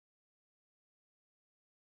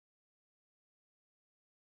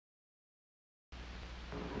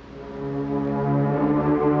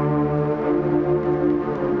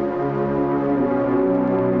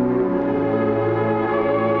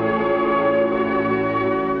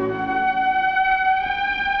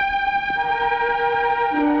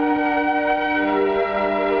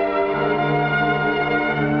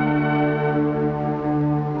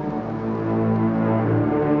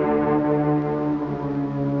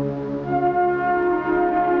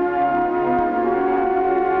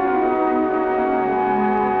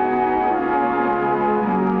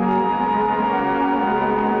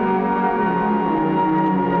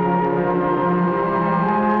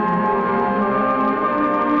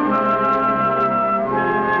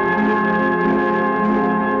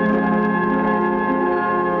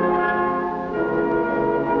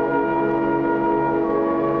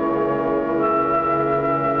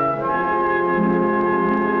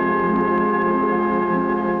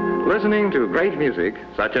Listening to great music,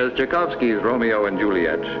 such as Tchaikovsky's Romeo and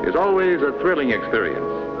Juliet, is always a thrilling experience.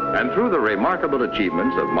 And through the remarkable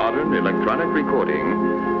achievements of modern electronic recording,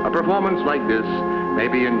 a performance like this may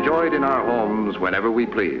be enjoyed in our homes whenever we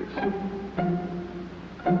please.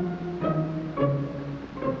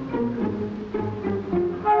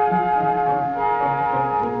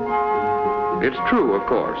 It's true, of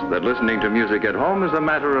course, that listening to music at home is a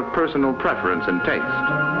matter of personal preference and taste.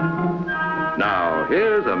 Now,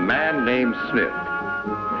 here's a man named Smith.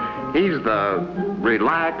 He's the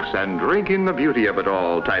relax and drink in the beauty of it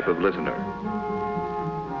all type of listener.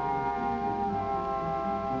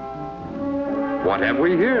 What have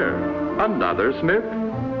we here? Another Smith?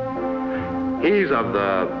 He's of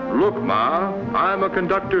the look, Ma, I'm a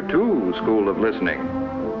conductor too school of listening.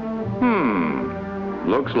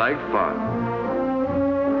 Looks like fun.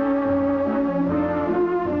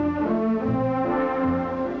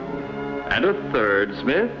 And a third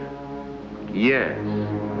Smith? Yes,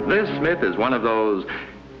 this Smith is one of those,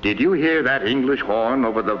 did you hear that English horn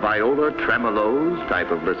over the viola tremolos type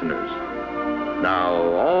of listeners. Now,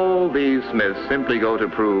 all these Smiths simply go to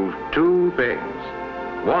prove two things.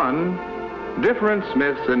 One, different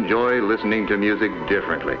Smiths enjoy listening to music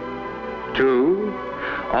differently. Two,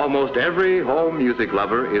 almost every home music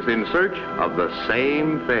lover is in search of the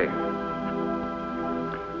same thing.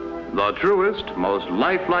 The truest, most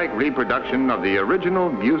lifelike reproduction of the original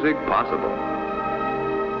music possible.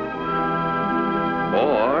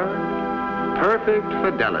 Or perfect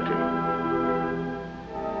fidelity.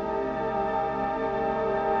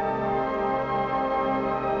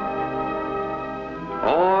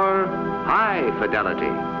 Or high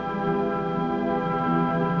fidelity.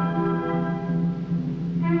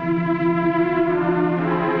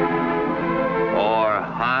 Or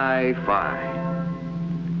hi-fi.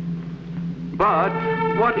 But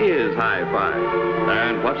what is hi-fi?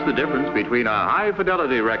 And what's the difference between a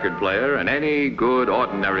high-fidelity record player and any good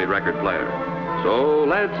ordinary record player? So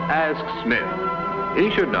let's ask Smith.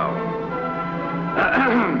 He should know.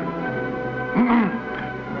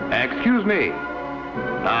 Excuse me.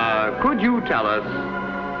 Could you tell us...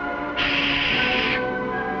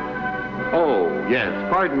 Oh, yes,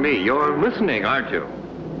 pardon me. You're listening, aren't you?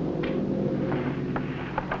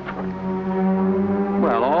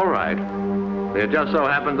 Well, all right. It just so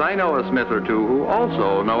happens I know a Smith or two who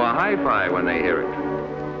also know a hi-fi when they hear it.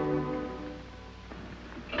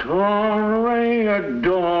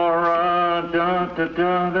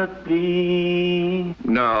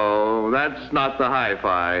 No, that's not the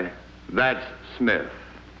hi-fi. That's Smith.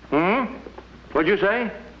 What'd you say?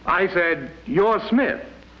 I said, you're Smith.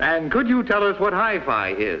 And could you tell us what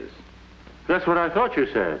hi-fi is? That's what I thought you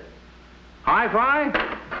said. Hi-fi?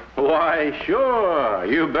 Why, sure,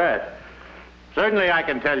 you bet. Certainly I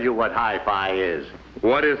can tell you what hi-fi is.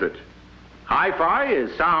 What is it? Hi-fi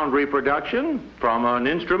is sound reproduction from an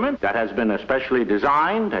instrument that has been especially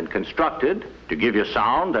designed and constructed to give you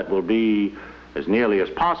sound that will be, as nearly as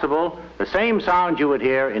possible, the same sound you would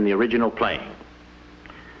hear in the original playing.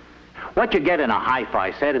 What you get in a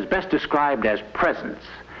hi-fi set is best described as presence,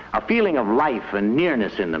 a feeling of life and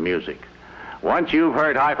nearness in the music. Once you've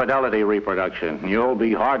heard high-fidelity reproduction, you'll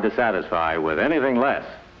be hard to satisfy with anything less.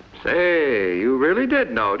 Say, you really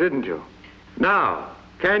did know, didn't you? Now,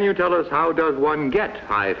 can you tell us how does one get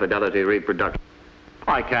high-fidelity reproduction?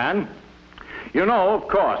 I can. You know, of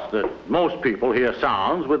course, that most people hear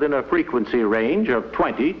sounds within a frequency range of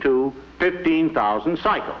 20 to 15,000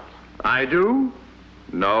 cycles. I do?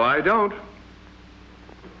 No, I don't.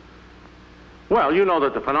 Well, you know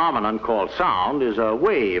that the phenomenon called sound is a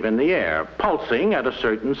wave in the air, pulsing at a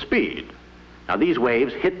certain speed. Now, these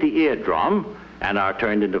waves hit the eardrum and are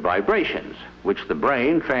turned into vibrations, which the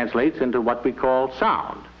brain translates into what we call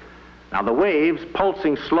sound. Now, the waves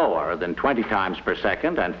pulsing slower than 20 times per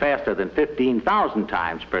second and faster than 15,000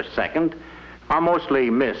 times per second are mostly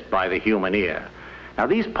missed by the human ear. Now,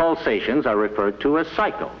 these pulsations are referred to as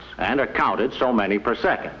cycles and are counted so many per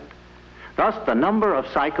second. Thus, the number of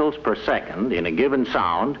cycles per second in a given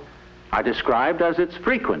sound are described as its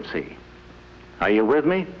frequency. Are you with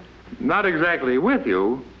me? Not exactly with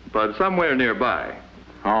you, but somewhere nearby.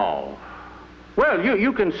 Oh. Well,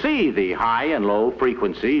 you can see the high and low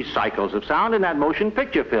frequency cycles of sound in that motion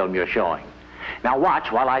picture film you're showing. Now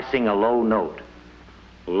watch while I sing a low note.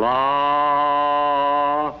 La.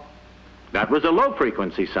 That was a low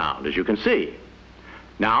frequency sound, as you can see.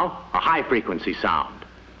 Now, a high frequency sound.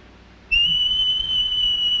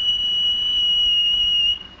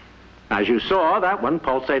 As you saw, that one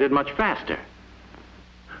pulsated much faster.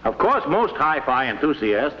 Of course, most hi-fi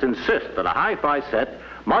enthusiasts insist that a hi-fi set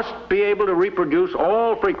must be able to reproduce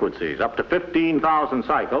all frequencies up to 15,000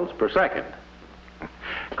 cycles per second.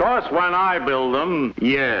 Of course, when I build them...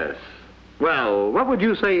 Yes. Well, what would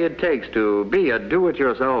you say it takes to be a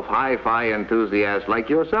do-it-yourself hi-fi enthusiast like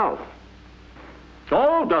yourself?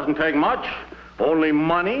 Oh, doesn't take much. Only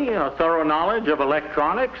money, a thorough knowledge of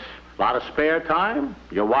electronics, a lot of spare time.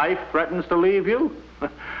 Your wife threatens to leave you.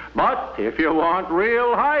 But if you want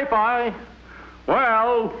real hi-fi,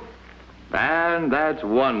 well... And that's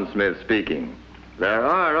one Smith speaking. There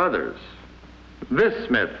are others. This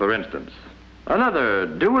Smith, for instance. Another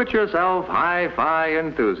do-it-yourself hi-fi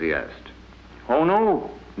enthusiast. Oh, no.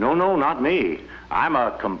 No, not me. I'm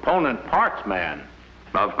a component parts man.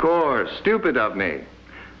 Of course. Stupid of me.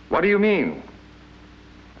 What do you mean?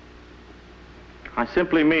 I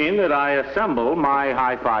simply mean that I assemble my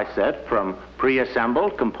hi-fi set from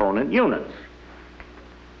pre-assembled component units.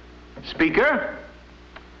 Speaker,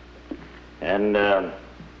 and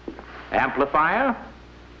amplifier,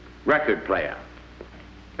 record player.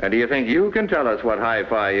 And do you think you can tell us what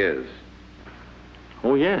hi-fi is?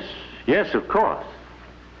 Oh, yes. Yes, of course.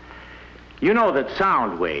 You know that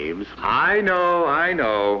sound waves... I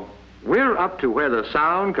know. We're up to where the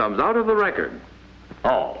sound comes out of the record.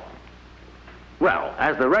 Oh. Well,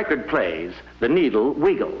 as the record plays, the needle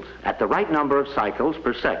wiggles at the right number of cycles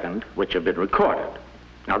per second which have been recorded.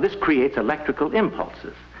 Now, this creates electrical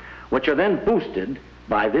impulses, which are then boosted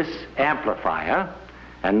by this amplifier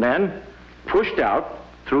and then pushed out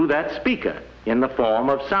through that speaker in the form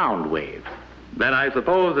of sound waves. Then I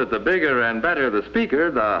suppose that the bigger and better the speaker,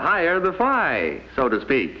 the higher the phi, so to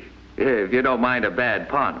speak, if you don't mind a bad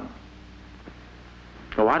pun.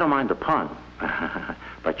 Oh, I don't mind the pun.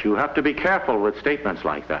 But you have to be careful with statements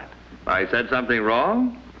like that. I said something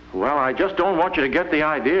wrong? Well, I just don't want you to get the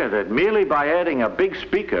idea that merely by adding a big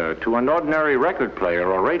speaker to an ordinary record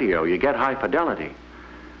player or radio, you get high fidelity.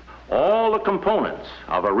 All the components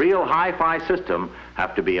of a real hi-fi system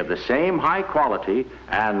have to be of the same high quality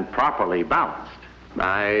and properly balanced.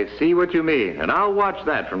 I see what you mean, and I'll watch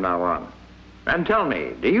that from now on. And tell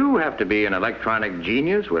me, do you have to be an electronic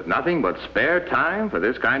genius with nothing but spare time for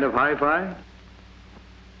this kind of hi-fi?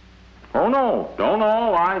 Oh,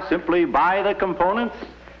 no. I simply buy the components,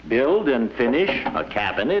 build and finish a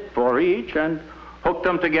cabinet for each, and hook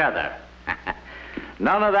them together.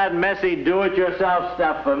 None of that messy do-it-yourself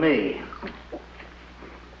stuff for me.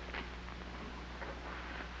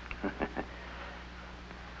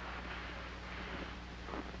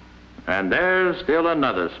 And there's still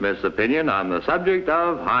another Smith's opinion on the subject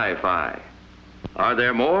of hi-fi. Are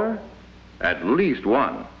there more? At least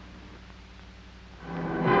one.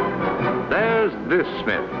 There's this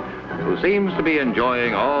Smith, who seems to be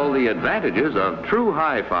enjoying all the advantages of true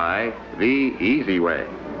hi-fi the easy way.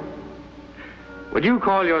 Would you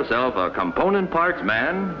call yourself a component parts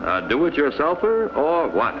man, a do-it-yourselfer, or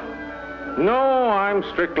what? No, I'm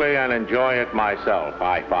strictly an enjoy-it-myself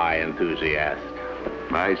hi-fi enthusiast.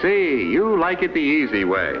 I see. You like it the easy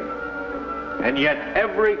way. And yet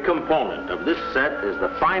every component of this set is the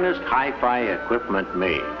finest hi-fi equipment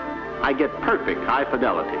made. I get perfect high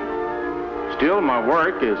fidelity. Still, my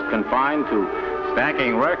work is confined to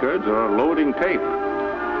stacking records or loading tape,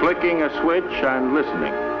 flicking a switch and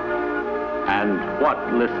listening. And what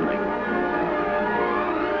listening?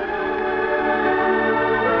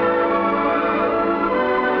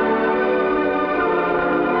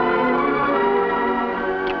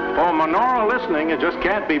 For monaural listening, it just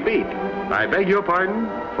can't be beat. I beg your pardon?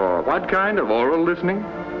 For what kind of oral listening?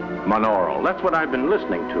 Monaural. That's what I've been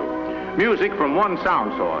listening to. Music from one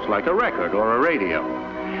sound source, like a record or a radio.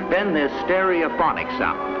 Then there's stereophonic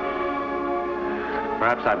sound.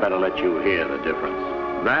 Perhaps I'd better let you hear the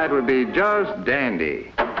difference. That would be just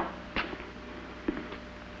dandy.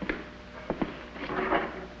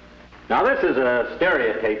 Now, this is a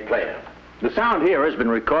stereotape player. The sound here has been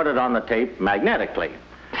recorded on the tape magnetically.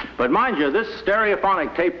 But mind you, this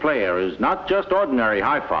stereophonic tape player is not just ordinary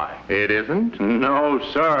hi-fi. It isn't? No,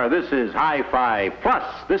 sir. This is hi-fi plus.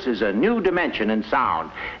 This is a new dimension in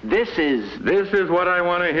sound. This is what I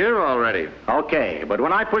want to hear already. Okay, but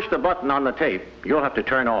when I push the button on the tape, you'll have to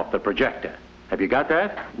turn off the projector. Have you got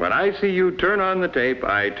that? When I see you turn on the tape,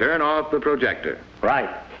 I turn off the projector. Right.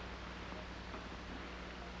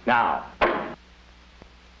 Now.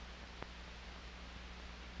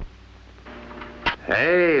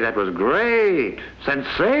 Hey, that was great.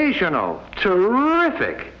 Sensational.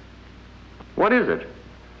 Terrific. What is it?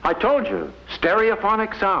 I told you.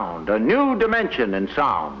 Stereophonic sound. A new dimension in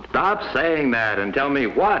sound. Stop saying that and tell me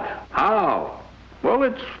what. How? Well,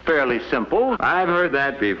 it's fairly simple. I've heard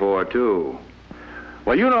that before, too.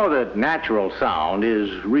 Well, you know that natural sound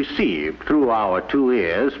is received through our two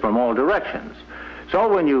ears from all directions.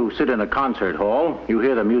 So when you sit in a concert hall, you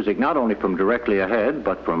hear the music not only from directly ahead,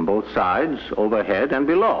 but from both sides, overhead, and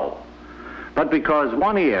below. But because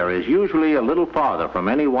one ear is usually a little farther from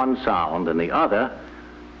any one sound than the other,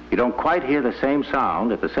 you don't quite hear the same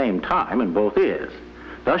sound at the same time in both ears.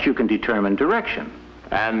 Thus, you can determine direction.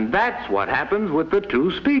 And that's what happens with the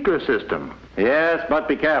two-speaker system. Yes, but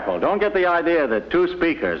be careful. Don't get the idea that two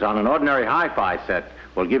speakers on an ordinary hi-fi set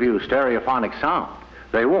will give you stereophonic sound.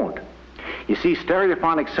 They won't. You see,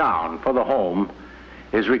 stereophonic sound for the home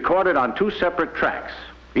is recorded on two separate tracks,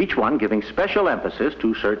 each one giving special emphasis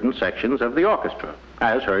to certain sections of the orchestra,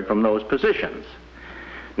 as heard from those positions.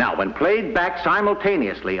 Now, when played back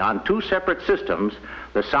simultaneously on two separate systems,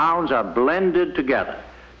 the sounds are blended together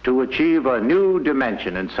to achieve a new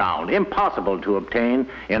dimension in sound, impossible to obtain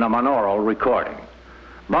in a monaural recording.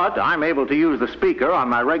 But I'm able to use the speaker on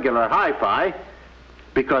my regular hi-fi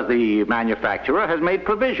because the manufacturer has made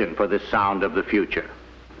provision for this sound of the future.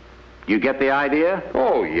 You get the idea?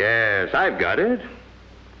 Oh, yes, I've got it.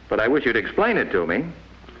 But I wish you'd explain it to me.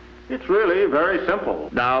 It's really very simple.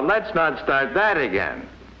 Now, let's not start that again.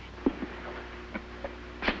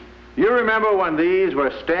 You remember when these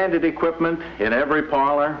were standard equipment in every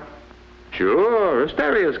parlor? Sure, a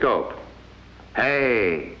stereoscope.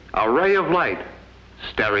 Hey, a ray of light.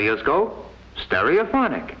 Stereoscope,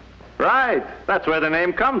 stereophonic. Right, that's where the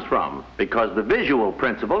name comes from, because the visual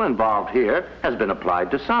principle involved here has been applied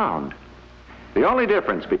to sound. The only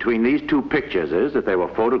difference between these two pictures is that they were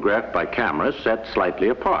photographed by cameras set slightly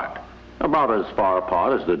apart, about as far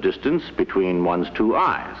apart as the distance between one's two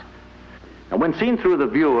eyes. And when seen through the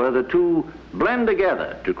viewer, the two blend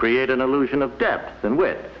together to create an illusion of depth and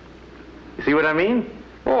width. You see what I mean?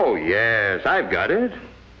 Oh, yes, I've got it.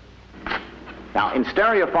 Now, in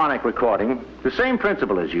stereophonic recording, the same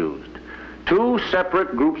principle is used. Two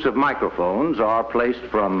separate groups of microphones are placed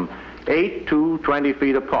from 8 to 20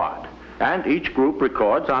 feet apart, and each group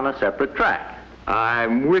records on a separate track.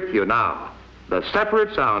 I'm with you now. The separate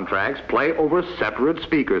soundtracks play over separate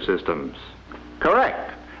speaker systems.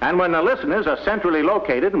 Correct. And when the listeners are centrally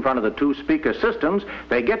located in front of the two speaker systems,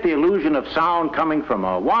 they get the illusion of sound coming from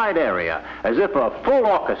a wide area, as if a full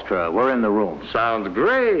orchestra were in the room. Sounds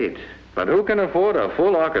great. But who can afford a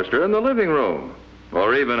full orchestra in the living room?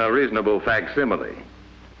 Or even a reasonable facsimile?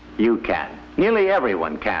 You can. Nearly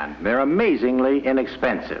everyone can. They're amazingly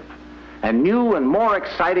inexpensive. And new and more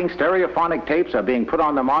exciting stereophonic tapes are being put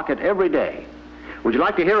on the market every day. Would you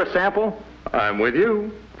like to hear a sample? I'm with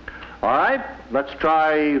you. All right, let's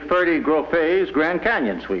try Ferdy Groffet's Grand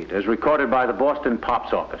Canyon Suite, as recorded by the Boston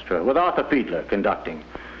Pops Orchestra, with Arthur Fiedler conducting.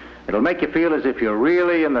 It'll make you feel as if you're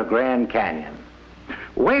really in the Grand Canyon.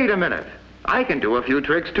 Wait a minute. I can do a few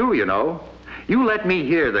tricks too, you know. You let me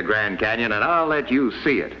hear the Grand Canyon and I'll let you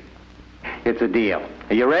see it. It's a deal.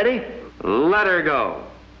 Are you ready? Let her go.